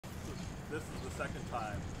this is the second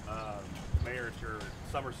time, Mayor, it's your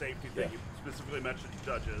summer safety thing. You specifically mentioned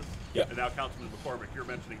judges, and now Councilman McCormick, you're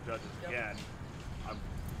mentioning judges again.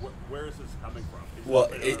 Where is this coming from? Well,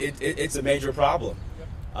 it's a major problem.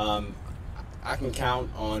 I can count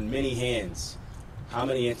on many hands how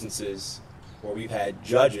many instances where we've had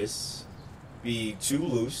judges be too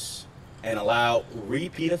loose and allow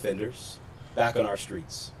repeat offenders back on our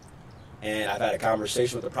streets. And I've had a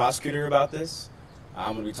conversation with the prosecutor about this.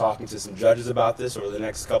 I'm going to be talking to some judges about this over the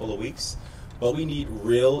next couple of weeks. But we need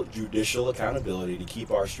real judicial accountability to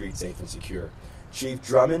keep our streets safe and secure. Chief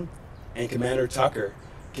Drummond and Commander Tucker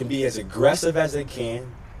can be as aggressive as they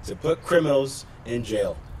can to put criminals in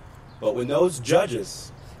jail. But when those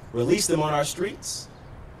judges release them on our streets,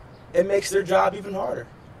 it makes their job even harder.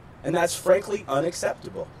 And that's frankly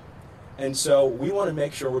unacceptable. And so we want to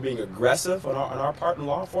make sure we're being aggressive on our part in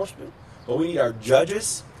law enforcement, but we need our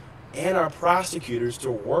judges and our prosecutors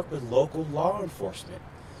to work with local law enforcement.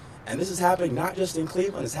 And this is happening not just in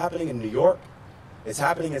Cleveland, it's happening in New York, it's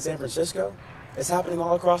happening in San Francisco, it's happening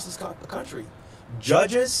all across this country.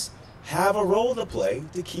 Judges have a role to play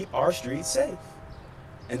to keep our streets safe.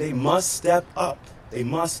 And they must step up. They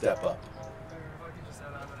must step up. Mayor, if I could just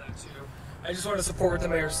add on to that too. I just want to support what the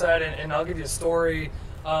mayor said, and I'll give you a story.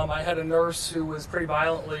 I had a nurse who was pretty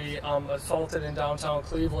violently assaulted in downtown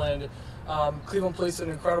Cleveland. Cleveland Police did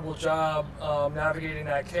an incredible job navigating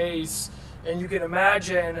that case. And you can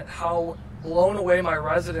imagine how blown away my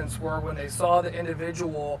residents were when they saw the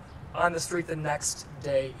individual on the street the next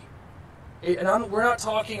day. And we're not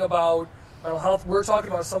talking about mental health. We're talking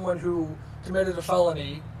about someone who committed a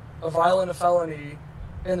felony, a violent felony,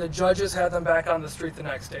 and the judges had them back on the street the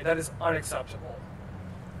next day. That is unacceptable.